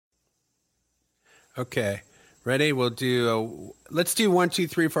Okay. Ready? Let's do 1, 2,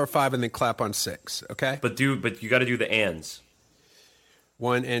 3, 4, 5, and then clap on 6. Okay. But you got to do the ands.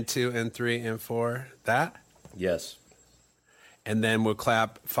 1 and 2 and 3 and 4. That. Yes. And then we'll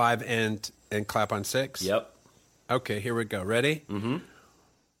clap 5 and clap on 6. Yep. Okay. Here we go. Ready? Mm-hmm.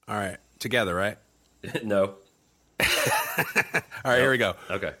 All right. Together, right? No. All right. Here we go.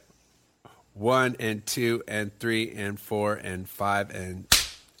 Okay. 1 and 2 and 3 and 4 and 5 and...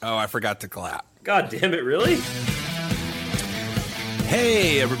 Oh, I forgot to clap. God damn it, really?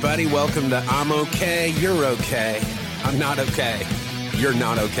 Hey, everybody. Welcome to I'm Okay, You're Okay. I'm not okay. You're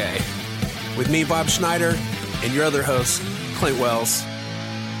not okay. With me, Bob Schneider, and your other host, Clint Wells.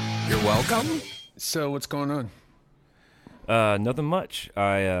 You're welcome. So, what's going on? Nothing much.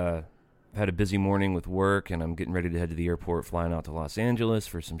 I had a busy morning with work, and I'm getting ready to head to the airport, flying out to Los Angeles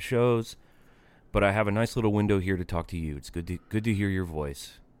for some shows. But I have a nice little window here to talk to you. It's good to hear your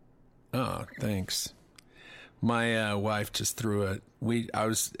voice. Oh, thanks. My wife just threw I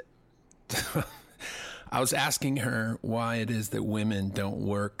was asking her why it is that women don't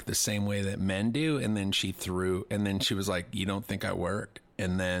work the same way that men do, and then she was like, "You don't think I work?"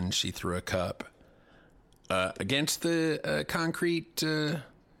 And then she threw a cup against the concrete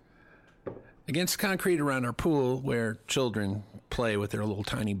around our pool where children play with their little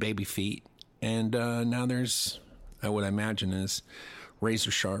tiny baby feet, and now there's what I imagine is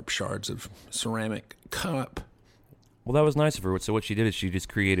razor sharp shards of ceramic cup. Well, that was nice of her. So what she did is she just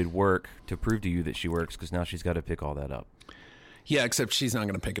created work to prove to you that she works, because now she's got to pick all that up. Yeah, except she's not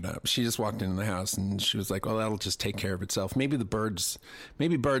going to pick it up. She just walked into the house and she was like, "Oh, that'll just take care of itself." Maybe birds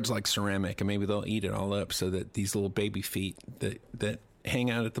like ceramic, and maybe they'll eat it all up so that these little baby feet that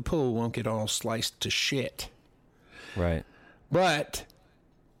hang out at the pool won't get all sliced to shit. Right.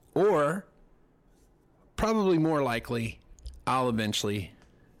 Or probably more likely, I'll eventually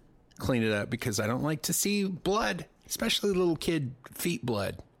clean it up because I don't like to see blood, especially little kid feet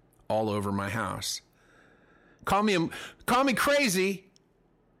blood, all over my house. Call me crazy.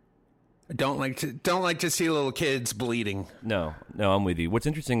 I don't like to see little kids bleeding. No, I'm with you. What's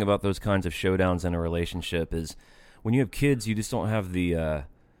interesting about those kinds of showdowns in a relationship is when you have kids, you just don't have the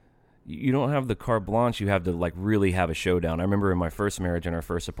carte blanche. You have to really have a showdown. I remember in my first marriage, in our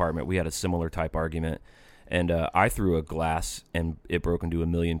first apartment, we had a similar type argument. And I threw a glass, and it broke into a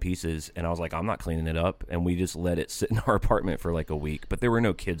million pieces. And I was like, I'm not cleaning it up. And we just let it sit in our apartment for a week. But there were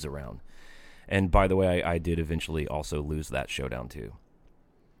no kids around. And by the way, I did eventually also lose that showdown, too.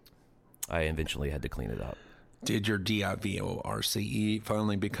 I eventually had to clean it up. Did your DIVORCE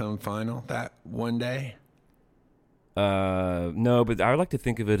finally become final that one day? No, but I like to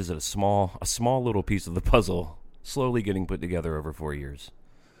think of it as a small little piece of the puzzle, slowly getting put together over 4 years.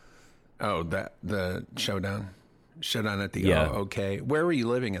 Oh, the showdown at the yeah. Okay. Where were you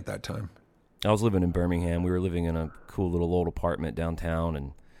living at that time? I was living in Birmingham. We were living in a cool little old apartment downtown,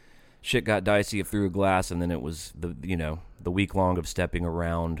 and shit got dicey. It threw a glass, and then it was the week long of stepping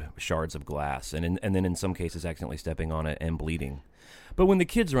around shards of glass, and then in some cases accidentally stepping on it and bleeding. But when the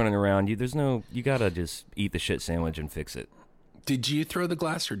kid's running around, you gotta just eat the shit sandwich and fix it. Did you throw the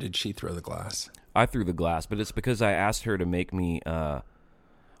glass or did she throw the glass? I threw the glass, but it's because I asked her to make me.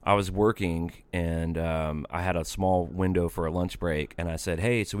 I was working, and I had a small window for a lunch break, and I said,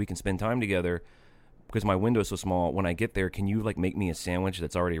 "Hey, so we can spend time together, because my window's so small. When I get there, can you make me a sandwich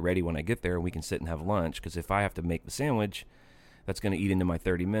that's already ready when I get there, and we can sit and have lunch? Because if I have to make the sandwich, that's going to eat into my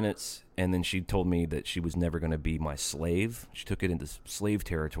 30 minutes." And then she told me that she was never going to be my slave. She took it into slave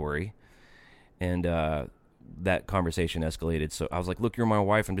territory, and that conversation escalated. So I was like, "Look, you're my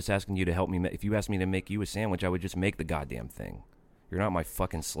wife. I'm just asking you to help me. If you asked me to make you a sandwich, I would just make the goddamn thing. You're not my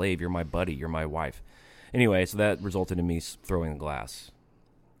fucking slave. You're my buddy. You're my wife." Anyway, so that resulted in me throwing the glass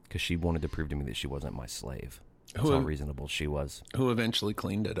because she wanted to prove to me that she wasn't my slave. That's how reasonable she was. Who eventually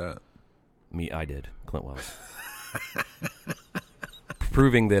cleaned it up? Me, I did. Clint Wells.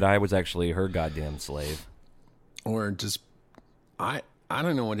 Proving that I was actually her goddamn slave. Or just, I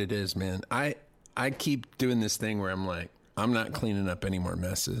don't know what it is, man. I keep doing this thing where I'm like, I'm not cleaning up any more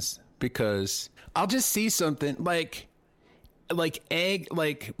messes because I'll just see something like egg,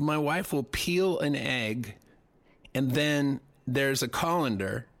 my wife will peel an egg and then there's a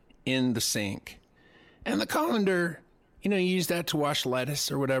colander in the sink, and the colander, you use that to wash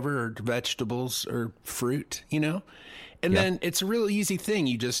lettuce or whatever, or vegetables or fruit, and then it's a real easy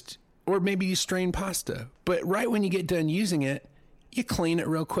thing. Or maybe you strain pasta, but right when you get done using it, you clean it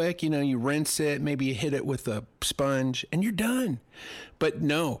real quick, you rinse it, maybe you hit it with a sponge and you're done. But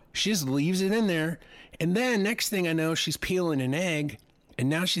no, she just leaves it in there. And then next thing I know, she's peeling an egg, and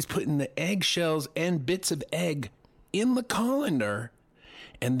now she's putting the eggshells and bits of egg in the colander.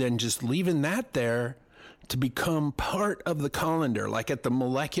 and then just leaving that there to become part of the colander. Like at the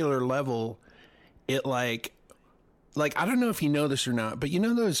molecular level, it like I don't know if you know this or not, but you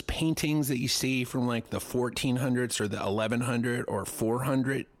know those paintings that you see from like the 1400s or the 1100 or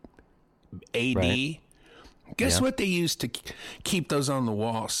 400 AD? Right. Guess what they used to keep those on the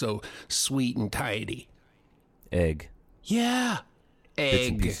wall so sweet and tidy? Egg. Yeah. Egg. Bits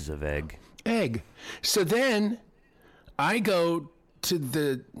and pieces of egg. Egg. So then I go to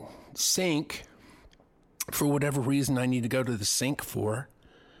the sink for whatever reason I need to go to the sink for.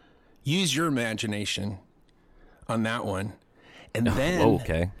 Use your imagination on that one. And then,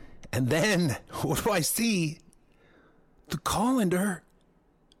 okay. And then what do I see? The colander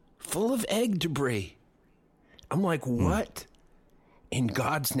full of egg debris. I'm like, what in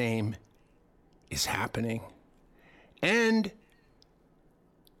God's name is happening? And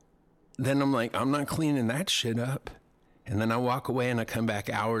then I'm like, I'm not cleaning that shit up. And then I walk away and I come back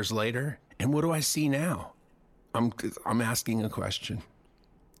hours later. And what do I see now? I'm asking a question.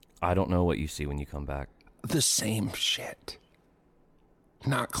 I don't know what you see when you come back. The same shit.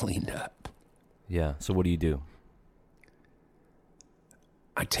 Not cleaned up. Yeah. So what do you do?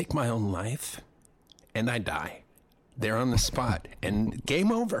 I take my own life and I die there on the spot. And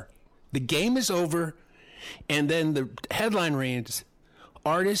game over. The game is over. And then the headline reads,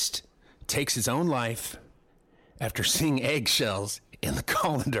 artist takes his own life after seeing eggshells in the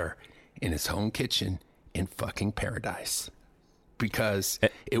colander in his home kitchen in fucking paradise. Because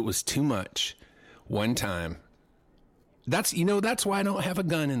it was too much one time. That's why I don't have a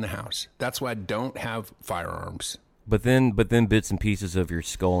gun in the house. That's why I don't have firearms. But then bits and pieces of your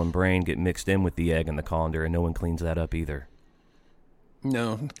skull and brain get mixed in with the egg and the colander, and no one cleans that up either.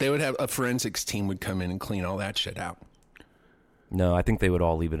 No, they would have a forensics team would come in and clean all that shit out. No, I think they would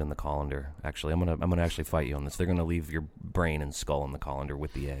all leave it in the colander. Actually, I'm gonna actually fight you on this. They're gonna leave your brain and skull in the colander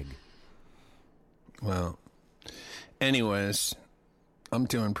with the egg. Well, anyways, I'm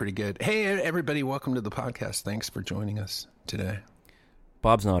doing pretty good. Hey, everybody, welcome to the podcast. Thanks for joining us today.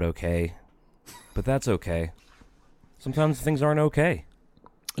 Bob's not okay, but that's okay. Sometimes things aren't okay.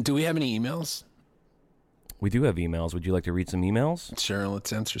 Do we have any emails? We do have emails. Would you like to read some emails? Sure,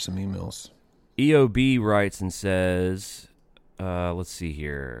 let's answer some emails. EOB writes and says, let's see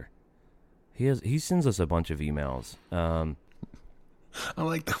here. He sends us a bunch of emails. I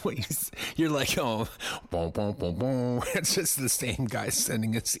like the way you're like, oh, boom, boom, boom, boom. It's just the same guy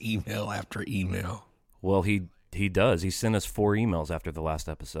sending us email after email. Well, he does. He sent us 4 emails after the last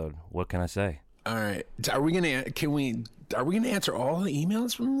episode. What can I say? All right. Are we gonna answer all the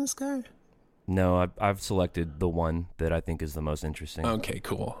emails from this guy? No, I've selected the one that I think is the most interesting. Okay,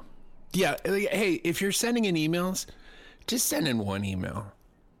 cool. Yeah. Hey, if you're sending in emails, just send in one email.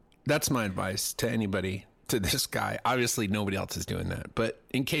 That's my advice to anybody. To this guy. Obviously, nobody else is doing that. But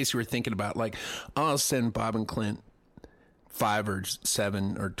in case you were thinking about, like, I'll send Bob and Clint 5 or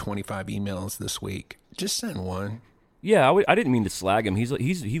 7 or 25 emails this week, just send one. Yeah, I didn't mean to slag him.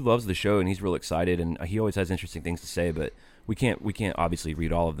 He loves the show and he's real excited and he always has interesting things to say. But we can't obviously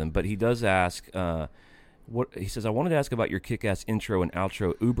read all of them. But he does ask. What he says, I wanted to ask about your kick-ass intro and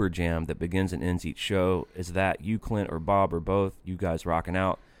outro Uber jam that begins and ends each show. Is that you, Clint, or Bob, or both? You guys rocking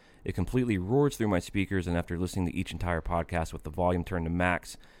out. It completely roars through my speakers, and after listening to each entire podcast with the volume turned to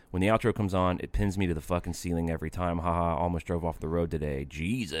max, when the outro comes on, it pins me to the fucking ceiling every time. Haha, almost drove off the road today.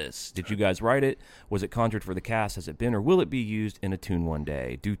 Jesus. Did you guys write it? Was it conjured for the cast? Has it been, or will it be used in a tune one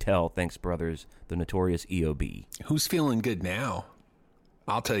day? Do tell. Thanks, brothers. The notorious EOB. Who's feeling good now?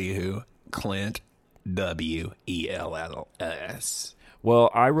 I'll tell you who. Clint WELLS.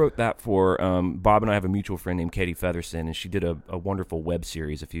 Well, I wrote that for Bob, and I have a mutual friend named Katie Featherston, and she did a wonderful web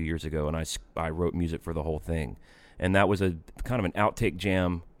series a few years ago, and I wrote music for the whole thing. And that was a kind of an outtake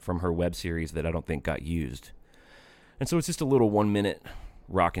jam from her web series that I don't think got used. And so it's just a little 1-minute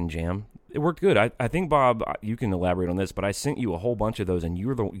rockin' jam. It worked good. I think, Bob, you can elaborate on this, but I sent you a whole bunch of those, and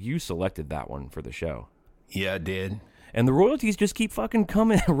you selected that one for the show. Yeah, I did. And the royalties just keep fucking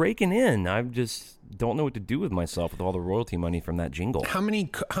coming, raking in. I just don't know what to do with myself with all the royalty money from that jingle. How many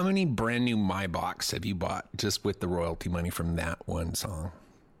brand new MyBox have you bought just with the royalty money from that one song?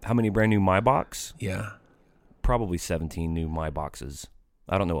 How many brand new MyBox? Yeah. Probably 17 new MyBoxes.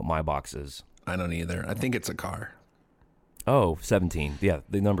 I don't know what MyBox is. I don't either. I think it's a car. Oh, 17. Yeah,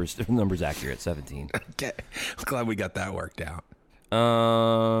 the number's accurate, 17. Okay. I'm glad we got that worked out.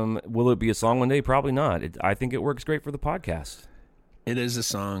 Will it be a song one day? Probably not. I think it works great for the podcast. It is a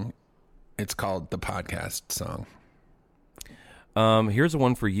song. It's called the podcast song. Here's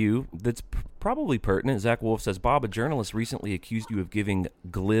one for you that's probably pertinent. Zach Wolf says, Bob, a journalist recently accused you of giving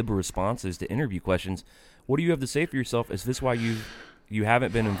glib responses to interview questions. What do you have to say for yourself? Is this why You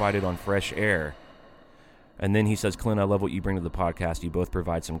haven't been invited on Fresh Air. And then he says, Clint, I love what you bring to the podcast. You both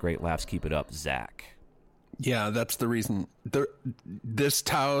provide some great laughs. Keep it up, Zach. Yeah, that's the reason. This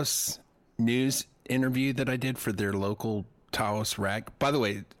Taos news interview that I did for their local Taos rack. By the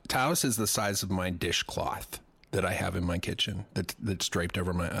way, Taos is the size of my dishcloth that I have in my kitchen that's draped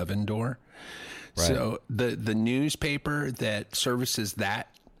over my oven door. Right. So the newspaper that services that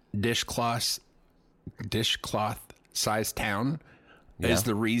dishcloth sized town is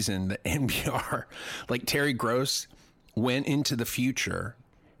the reason that NPR, like Terry Gross, went into the future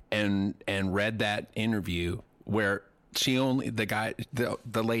and read that interview where the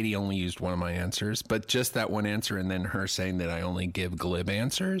lady only used one of my answers, but just that one answer, and then her saying that I only give glib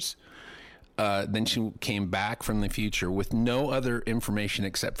answers. Then she came back from the future with no other information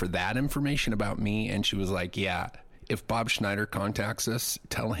except for that information about me, and she was like, yeah, if Bob Schneider contacts us,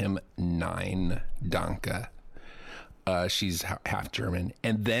 tell him 9 Danke. She's half German.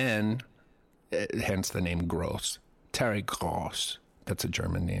 And then, hence the name Gross. Terry Gross. That's a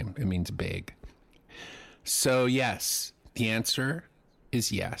German name. It means big. So, yes, the answer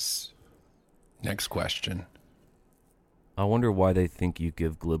is yes. Next question. I wonder why they think you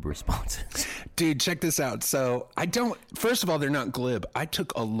give glib responses. Dude, check this out. So first of all, they're not glib. I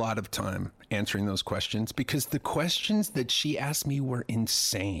took a lot of time answering those questions because the questions that she asked me were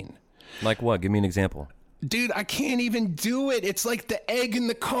insane. Like what? Give me an example. Dude, I can't even do it. It's like the egg in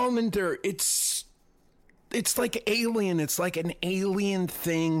the colander. It's like alien. It's like an alien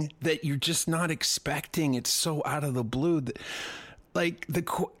thing that you're just not expecting. It's so out of the blue. All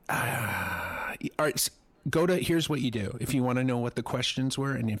right, here's what you do. If you want to know what the questions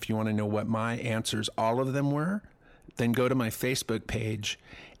were and if you want to know what my answers, all of them were, then go to my Facebook page,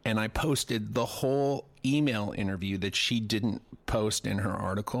 and I posted the whole email interview that she didn't post in her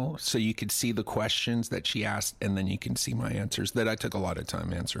article, so you could see the questions that she asked, and then you can see my answers that I took a lot of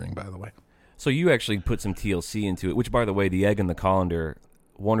time answering, by the way. So you actually put some TLC into it, which, by the way, the egg in the colander,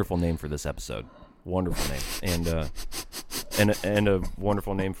 wonderful name for this episode. Wonderful name. And a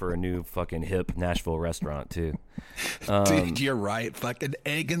wonderful name for a new fucking hip Nashville restaurant, too. Dude, you're right. Fucking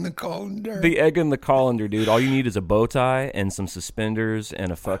egg in the colander. The egg in the colander, dude. All you need is a bow tie and some suspenders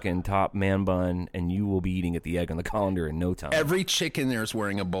and a fucking top man bun, and you will be eating at the egg in the colander in no time. Every chick in there is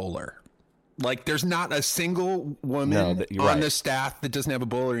wearing a bowler. Like, there's not a single woman on the staff that doesn't have a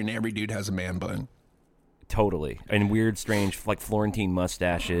bowler, and every dude has a man bun. Totally. And weird, strange, like Florentine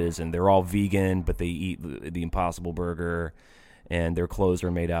mustaches, and they're all vegan, but they eat the Impossible Burger, and their clothes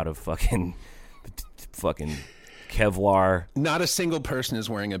are made out of fucking Kevlar. Not a single person is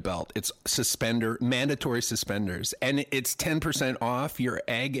wearing a belt. It's mandatory suspenders. And it's 10% off your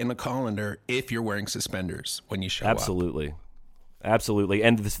egg in a colander if you're wearing suspenders when you show up. Absolutely.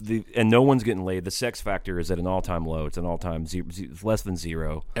 And and no one's getting laid. The sex factor is at an all-time low. It's an all-time less than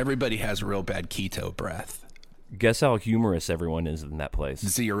 0. Everybody has real bad keto breath. Guess how humorous everyone is in that place.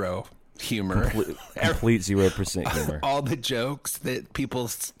 0 humor. Complete 0% humor. All the jokes that people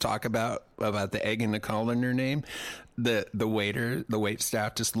talk about the egg in the colander name, the wait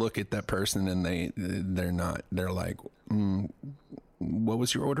staff just look at that person and they're like, what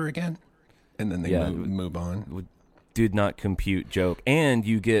was your order again? And then they move on. Did not compute joke. And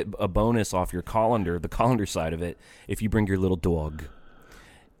you get a bonus off your colander, the colander side of it, if you bring your little dog.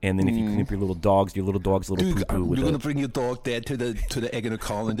 And then if you clean up your little dog's little poo-poo. You're going to bring your dog there to the egg in the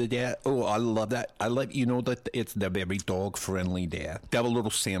colander there? Oh, I love that. I love, that it's they're very dog-friendly there. They have a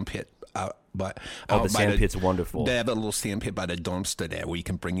little sand pit. The sand pit's wonderful. They have a little sand pit by the dumpster there where you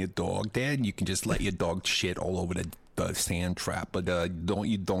can bring your dog there and you can just let your dog shit all over the sand trap. But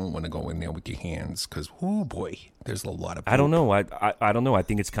you don't want to go in there with your hands because, oh boy, there's a lot of poop. I don't know. I don't know. I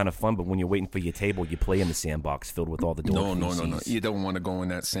think it's kind of fun, but when you're waiting for your table, you play in the sandbox filled with all the dog feces. No. You don't want to go in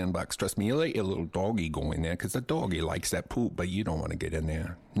that sandbox. Trust me, you let your little doggy go in there because the doggy likes that poop, but you don't want to get in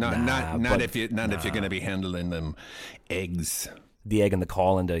there. Not if you're going to be handling them eggs. The egg in the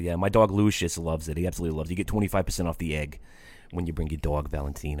colander, yeah. My dog Lucius loves it. He absolutely loves it. You get 25% off the egg when you bring your dog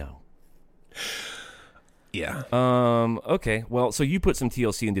Valentino. Yeah. Okay. Well, so you put some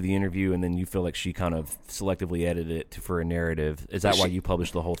TLC into the interview, and then you feel like she kind of selectively edited it for a narrative. Is that why you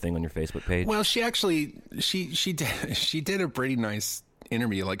published the whole thing on your Facebook page? Well, she actually she did a pretty nice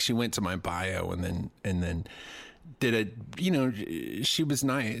interview. Like, she went to my bio and then did it. She was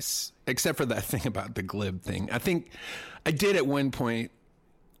nice, except for that thing about the glib thing. I think I did at one point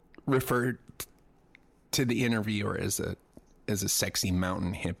refer to the interviewer as as a sexy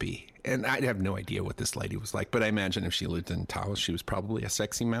mountain hippie. And I have no idea what this lady was like, but I imagine if she lived in Taos, she was probably a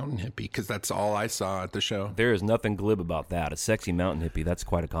sexy mountain hippie, because that's all I saw at the show. There is nothing glib about that. A sexy mountain hippie, that's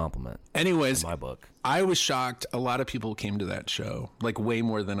quite a compliment. Anyways, in my book. I was shocked. A lot of people came to that show, like way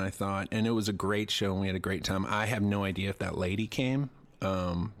more than I thought. And it was a great show, and we had a great time. I have no idea if that lady came,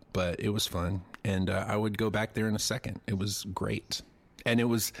 but it was fun. And I would go back there in a second. It was great. And it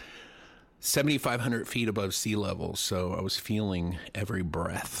was 7,500 feet above sea level, so I was feeling every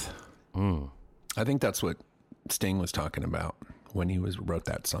breath. I think that's what Sting was talking about when he wrote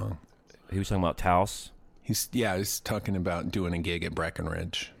that song. He was talking about Taos? He's talking about doing a gig at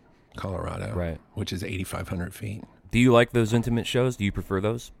Breckenridge, Colorado, right, which is 8,500 feet. Do you like those intimate shows? Do you prefer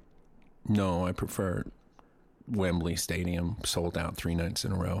those? No, I prefer Wembley Stadium, sold out 3 nights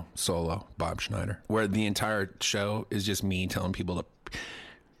in a row, solo, Bob Schneider, where the entire show is just me telling people to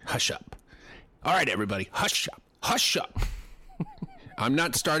hush up. All right, everybody, hush up, hush up. I'm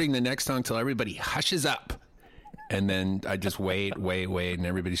not starting the next song till everybody hushes up. And then I just wait, and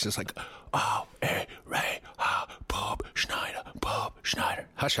everybody's just like, oh, hey, Ray, Bob Schneider,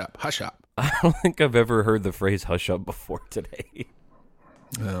 hush up, hush up. I don't think I've ever heard the phrase hush up before today.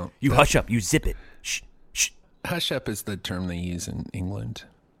 Well, you hush up, you zip it. Shh, shh. Hush up is the term they use in England.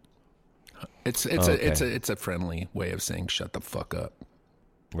 It's a friendly way of saying shut the fuck up.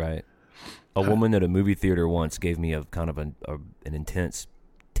 Right. A woman at a movie theater once gave me a kind of an intense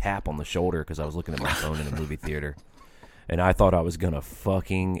tap on the shoulder because I was looking at my phone in a movie theater, and I thought I was gonna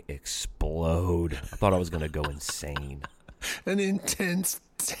fucking explode. I thought I was gonna go insane. An intense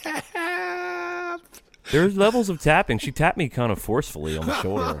tap. There's levels of tapping. She tapped me kind of forcefully on the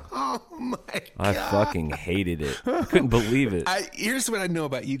shoulder. Oh my God. I fucking hated it. I couldn't believe it. Here's what I know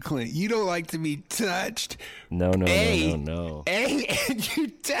about you, Clint. You don't like to be touched. No. And you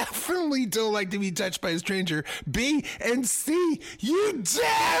definitely don't like to be touched by a stranger. B, and C, you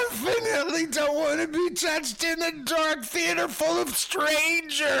definitely don't want to be touched in a dark theater full of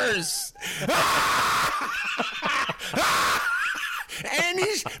strangers.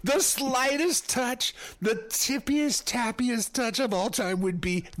 The slightest touch, the tippiest, tappiest touch of all time would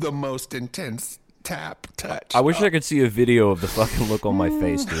be the most intense touch. I wish I could see a video of the fucking look on my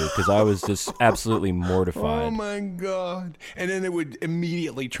face, dude, because I was just absolutely mortified. Oh my God. And then it would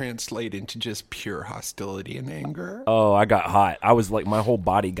immediately translate into just pure hostility and anger. Oh, I got hot. I was like, my whole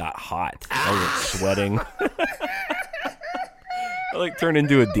body got hot. I was like sweating. I like turned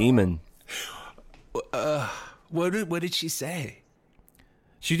into a demon. What did she say?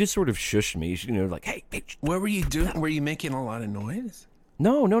 She just sort of shushed me. She, like, hey. What were you doing? Were you making a lot of noise?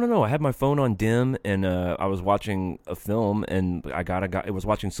 No. I had my phone on dim, and I was watching a film, and I was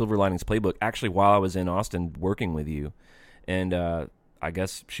watching Silver Linings Playbook, actually, while I was in Austin working with you. And I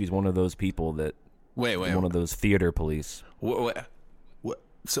guess she's one of those people that... Wait. One of those theater police. What?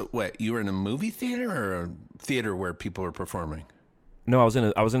 So, you were in a movie theater or a theater where people are performing? No,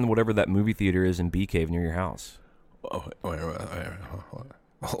 I was in whatever that movie theater is in Bee Cave near your house. Oh,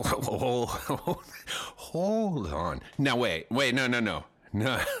 hold on. Now, wait, no,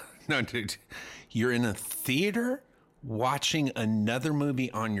 dude. You're in a theater watching another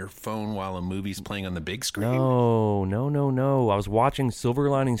movie on your phone while a movie's playing on the big screen? No. I was watching Silver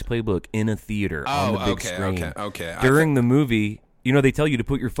Linings Playbook in a theater on the big screen. Okay. During the movie, they tell you to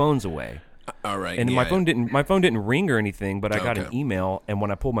put your phones away. All right. And my phone didn't ring or anything, but I got an Okay. email, and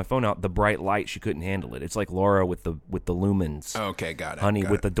when I pulled my phone out, the bright light, she couldn't handle it. It's like Laura with the lumens. Okay, got it. Honey got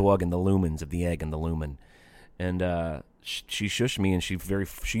with it. the dog and the lumens of the egg and the lumen. And she shushed me, and she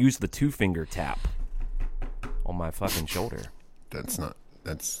used the 2-finger tap on my fucking shoulder. That's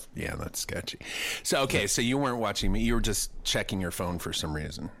sketchy. So, okay, so you weren't watching me. You were just checking your phone for some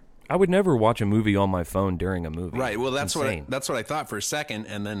reason. I would never watch a movie on my phone during a movie. Right. Well, that's insane. what I thought for a second,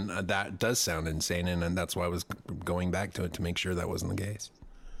 and then that does sound insane, and that's why I was going back to it to make sure that wasn't the case.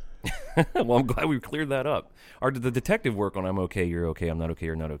 Well, I'm glad we cleared that up. The detective work on I'm okay, you're okay, I'm not okay,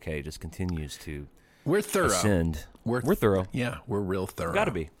 you're not okay just continues to We're thorough. ascend. We're thorough. Yeah, we're real thorough. Got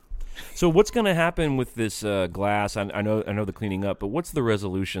to be. So what's going to happen with this glass? I know the cleaning up, but what's the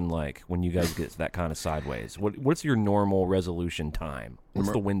resolution like when you guys get that kind of sideways? What's your normal resolution time?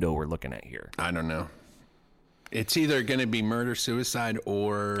 What's the window we're looking at here? I don't know. It's either going to be murder, suicide,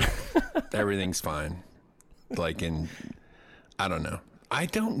 or everything's fine. I don't know. I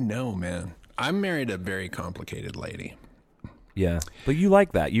don't know, man. I'm married a very complicated lady. Yeah, but you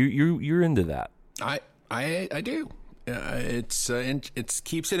like that. You're into that. I do. It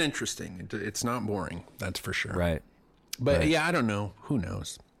keeps it interesting. It's not boring. That's for sure. Right. But Right. yeah, I don't know. Who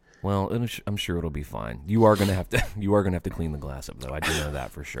knows? Well, I'm sure it'll be fine. You are gonna have to clean the glass up, though. I do know that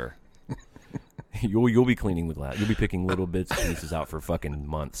for sure. You'll be cleaning the glass. You'll be picking little bits and pieces out for fucking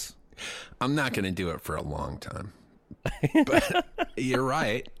months. I'm not going to do it for a long time. But you're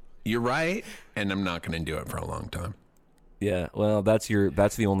right. You're right. And I'm not going to do it for a long time. Yeah, well, that's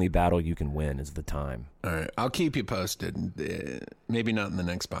the only battle you can win is the time. All right, I'll keep you posted. Maybe not in the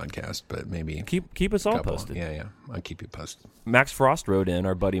next podcast, but maybe keep us all posted. Yeah, I'll keep you posted. Max Frost wrote in,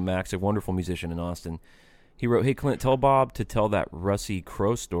 our buddy Max, a wonderful musician in Austin. He wrote, "Hey Clint, tell Bob to tell that Russie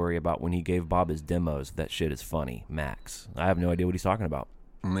Crowe story about when he gave Bob his demos. That shit is funny." Max, I have no idea what he's talking about.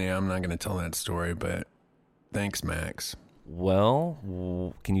 Yeah, I'm not going to tell that story, but thanks, Max.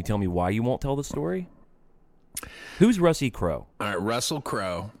 Well, can you tell me why you won't tell the story? Who's Russie Crowe? All right, Russell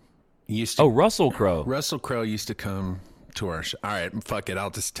Crowe used to. Oh, Russell Crowe. Russell Crowe used to come to our show. All right, fuck it, I'll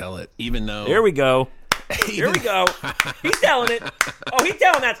just tell it. Even though there we go. Here we go. He's telling it. Oh, he's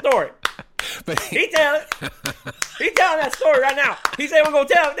telling that story. But he's telling that story right now. He said we're gonna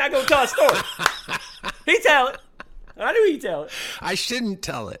tell it. Not gonna tell a story. He tell it. I knew he'd tell it. I shouldn't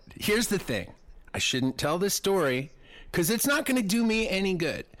tell it. Here's the thing. I shouldn't tell this story because it's not going to do me any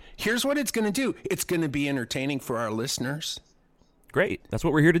good. Here's what it's going to do. It's going to be entertaining for our listeners. Great. That's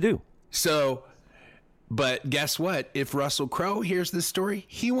what we're here to do. So, but guess what? If Russell Crowe hears this story,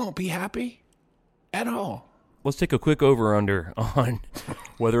 he won't be happy at all. Let's take a quick over-under on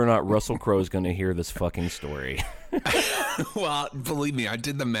whether or not Russell Crowe is going to hear this fucking story. Well, believe me, I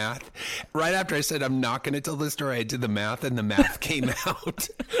did the math. Right after I said I'm not going to tell this story, I did the math, and the math came out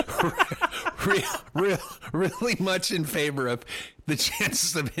really much in favor of the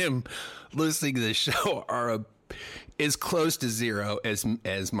chances of him listening to the show are as close to zero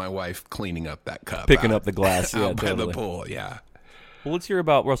as my wife cleaning up that cup. Picking up the glass, yeah, out by totally. the pool, yeah. Well, let's hear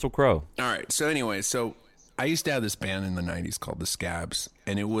about Russell Crowe. All right, so anyway, I used to have this band in the 90s called The Scabs,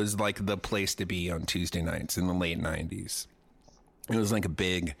 and it was like the place to be on Tuesday nights in the late 90s. It was like a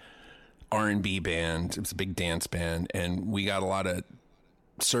big R&B band. It was a big dance band, and we got a lot of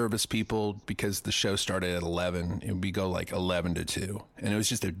service people because the show started at 11. It would go like 11 to 2, and it was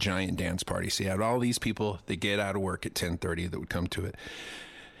just a giant dance party. So you had all these people that get out of work at 10:30 that would come to it.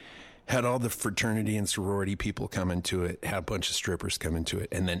 Had all the fraternity and sorority people come into it, had a bunch of strippers come into it,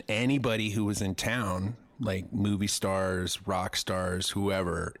 and then anybody who was in town, like movie stars, rock stars,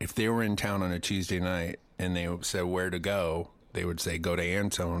 whoever, if they were in town on a Tuesday night and they said where to go, they would say, go to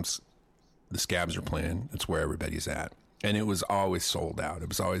Antone's. The Scabs are playing. That's where everybody's at. And it was always sold out. It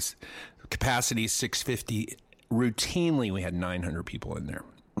was always capacity 650. Routinely, we had 900 people in there.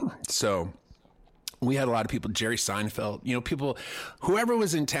 So we had a lot of people. Jerry Seinfeld, people, whoever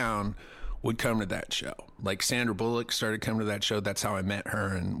was in town would come to that show. Like Sandra Bullock started coming to that show. That's how I met her,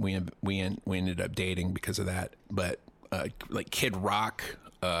 and we ended up dating because of that. But like Kid Rock,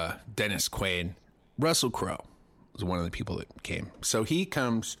 Dennis Quaid, Russell Crowe was one of the people that came. So he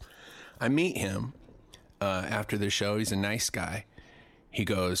comes. I meet him after the show. He's a nice guy. He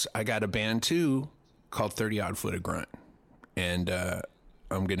goes, I got a band too called 30 Odd Foot of Grunt, and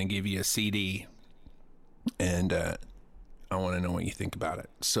I'm going to give you a CD, and I want to know what you think about it.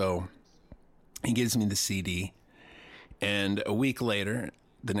 So he gives me the CD, and a week later,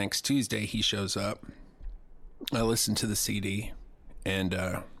 the next Tuesday, he shows up. I listened to the CD, and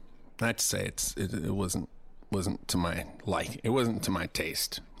I have to say it wasn't to my it wasn't to my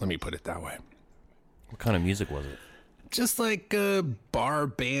taste. Let me put it that way. What kind of music was it? Just like a bar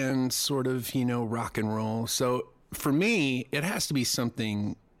band, sort of, rock and roll. So for me, it has to be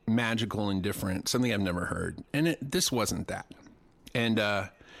something magical and different, something I've never heard. And this wasn't that. And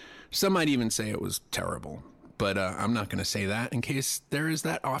some might even say it was terrible. But I'm not going to say that in case there is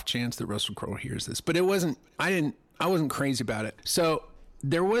that off chance that Russell Crowe hears this. But it wasn't, I wasn't crazy about it. So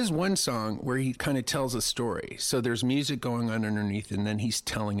there was one song where he kind of tells a story. So there's music going on underneath, and then he's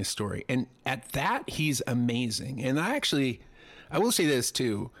telling a story. And at that, he's amazing. And I will say this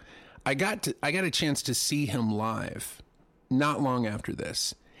too. I got a chance to see him live not long after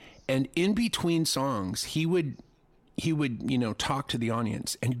this. And in between songs, he would talk to the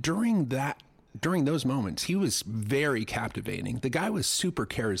audience. And during those moments, he was very captivating. The guy was super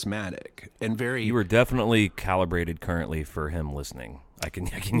charismatic and very. You were definitely calibrated currently for him listening. I can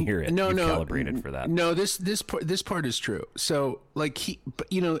hear it. No, calibrated for that. No, this part is true. So like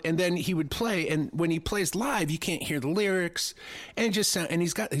and then he would play, and when he plays live, you can't hear the lyrics, and it just and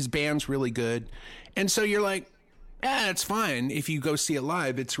he's got his band's really good, and so you're like, it's fine if you go see it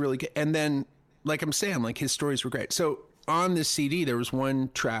live. It's really good. And then, like I'm saying, like his stories were great. So on this CD, there was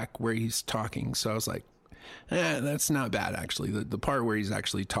one track where he's talking. So I was like, that's not bad actually. The part where he's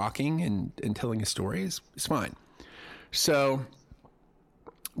actually talking and telling a story is fine. So.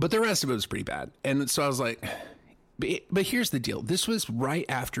 But the rest of it was pretty bad. And so I was like, but here's the deal. This was right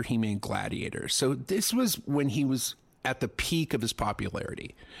after he made Gladiator. So this was when he was at the peak of his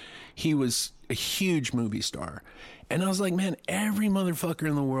popularity. He was a huge movie star. And I was like, man, every motherfucker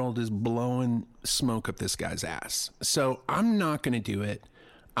in the world is blowing smoke up this guy's ass. So I'm not going to do it.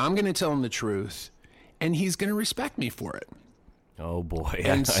 I'm going to tell him the truth. And he's going to respect me for it. Oh, boy.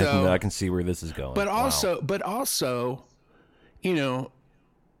 And so, I can see where this is going. But also, you know,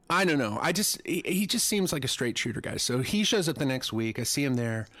 I don't know. He just seems like a straight shooter guy. So he shows up the next week. I see him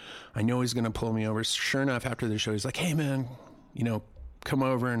there. I know he's going to pull me over. Sure enough, after the show, he's like, hey, man, you know, come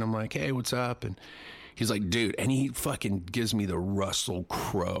over. And I'm like, hey, what's up? And he's like, dude. And he fucking gives me the Russell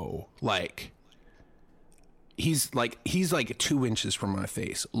Crowe. Like, he's like 2 inches from my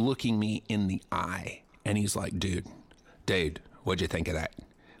face, looking me in the eye. And he's like, dude, what'd you think of that?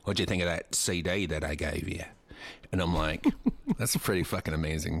 What'd you think of that CD that I gave you? And I'm like, that's a pretty fucking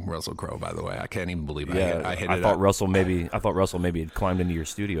amazing Russell Crowe, by the way. I can't even believe I hit it. I thought Russell maybe had climbed into your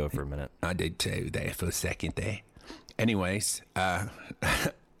studio for a minute. I did too, there for a second there. Anyways,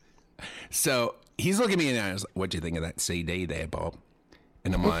 so he's looking at me in the eye. I was like, what'd you think of that CD there, Bob?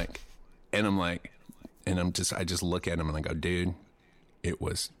 And I just look at him and I go, dude, it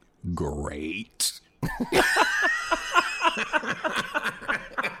was great.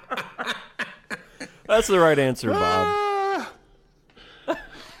 That's the right answer, Bob.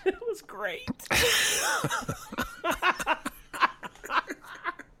 It was great.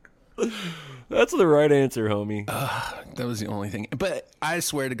 That's the right answer, homie. That was the only thing. But I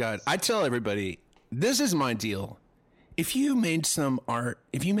swear to God, I tell everybody, this is my deal. If you made some art,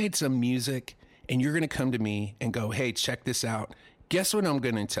 if you made some music, and you're going to come to me and go, hey, check this out. Guess what I'm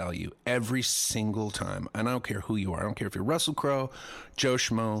going to tell you every single time? And I don't care who you are. I don't care if you're Russell Crowe, Joe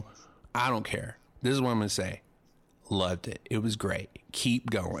Schmo. I don't care. This is what I'm going to say. Loved it. It was great. Keep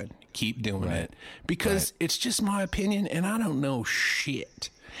going. Keep doing it. Because it's just my opinion and I don't know shit.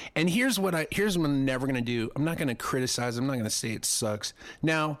 And here's what I'm never going to do. I'm not going to criticize. I'm not going to say it sucks.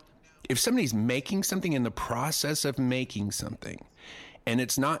 Now, if somebody's making something in the process of making something and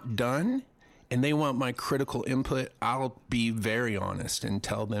it's not done and they want my critical input, I'll be very honest and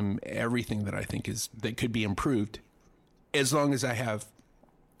tell them everything that I think that could be improved as long as I have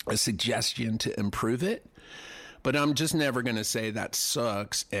a suggestion to improve it. But I'm just never going to say that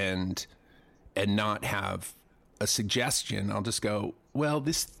sucks and not have a suggestion. I'll just go, well,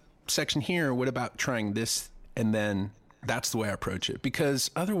 this section here, what about trying this? And then that's the way I approach it,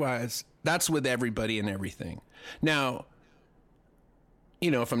 because otherwise that's with everybody and everything. Now, you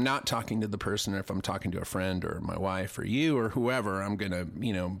know, if I'm not talking to the person, or if I'm talking to a friend or my wife or you or whoever, I'm going to,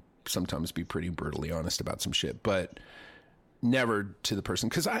 you know, sometimes be pretty brutally honest about some shit, but never to the person.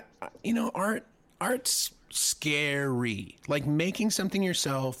 Cause art's scary. Like making something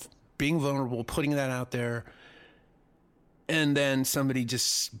yourself, being vulnerable, putting that out there, and then somebody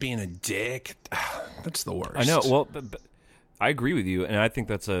just being a dick. That's the worst. I know. Well, but I agree with you. And I think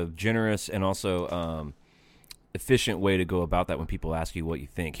that's a generous and also, efficient way to go about that when people ask you what you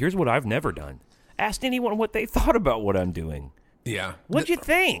think. Here's what I've never done. Asked anyone what they thought about what I'm doing. Yeah. What'd you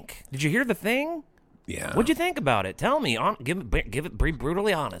think? Did you hear the thing? Yeah. What'd you think about it? Tell me. Give it be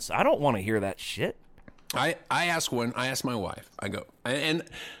brutally honest. I don't want to hear that shit. I ask my wife. I go, and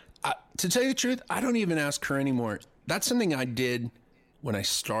to tell you the truth, I don't even ask her anymore. That's something I did when I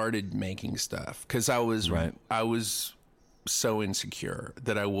started making stuff, because I was so insecure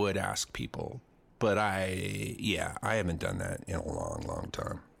that I would ask people. But I haven't done that in a long, long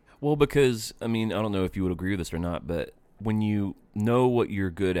time. Well, because, I mean, I don't know if you would agree with this or not, but when you know what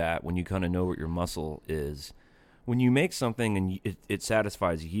you're good at, when you kind of know what your muscle is, when you make something and it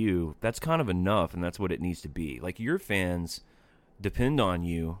satisfies you, that's kind of enough, and that's what it needs to be. Like, your fans depend on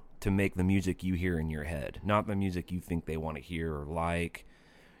you to make the music you hear in your head, not the music you think they want to hear or like.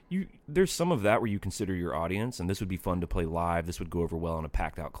 There's some of that where you consider your audience, and this would be fun to play live. This would go over well in a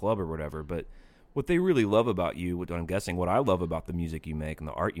packed-out club or whatever, but what they really love about you, what I'm guessing, what I love about the music you make and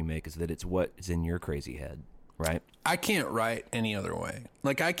the art you make, is that it's what is in your crazy head, right? I can't write any other way.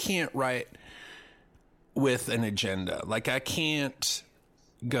 Like, I can't write with an agenda. Like, I can't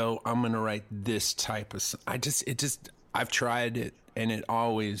go, I'm going to write this type of... I've tried it, and it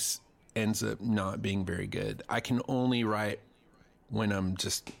always ends up not being very good. I can only write when I'm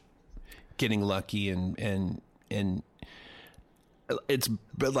just getting lucky and it's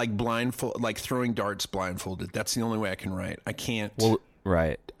like blindfold, like throwing darts blindfolded. That's the only way I can write. I can't. Well,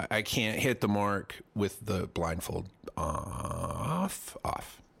 right. I can't hit the mark with the blindfold off.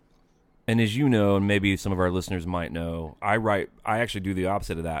 And as you know, and maybe some of our listeners might know, I actually do the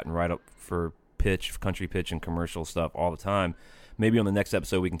opposite of that and write up for pitch, country pitch, and commercial stuff all the time. Maybe on the next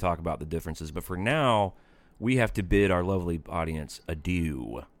episode we can talk about the differences. But for now, we have to bid our lovely audience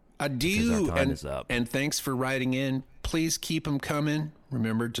adieu. Adieu. Our time is up. And thanks for writing in. Please keep them coming.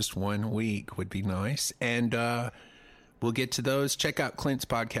 Remember, just 1 week would be nice. And we'll get to those. Check out Clint's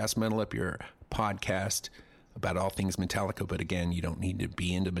podcast, Metal Up Your Podcast, about all things Metallica. But again, you don't need to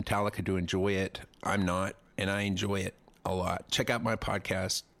be into Metallica to enjoy it. I'm not, and I enjoy it a lot. Check out my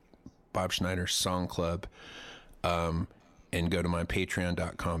podcast, Bob Schneider Song Club, and go to my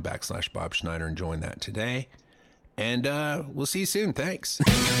patreon.com/Bob Schneider and join that today. And we'll see you soon. Thanks.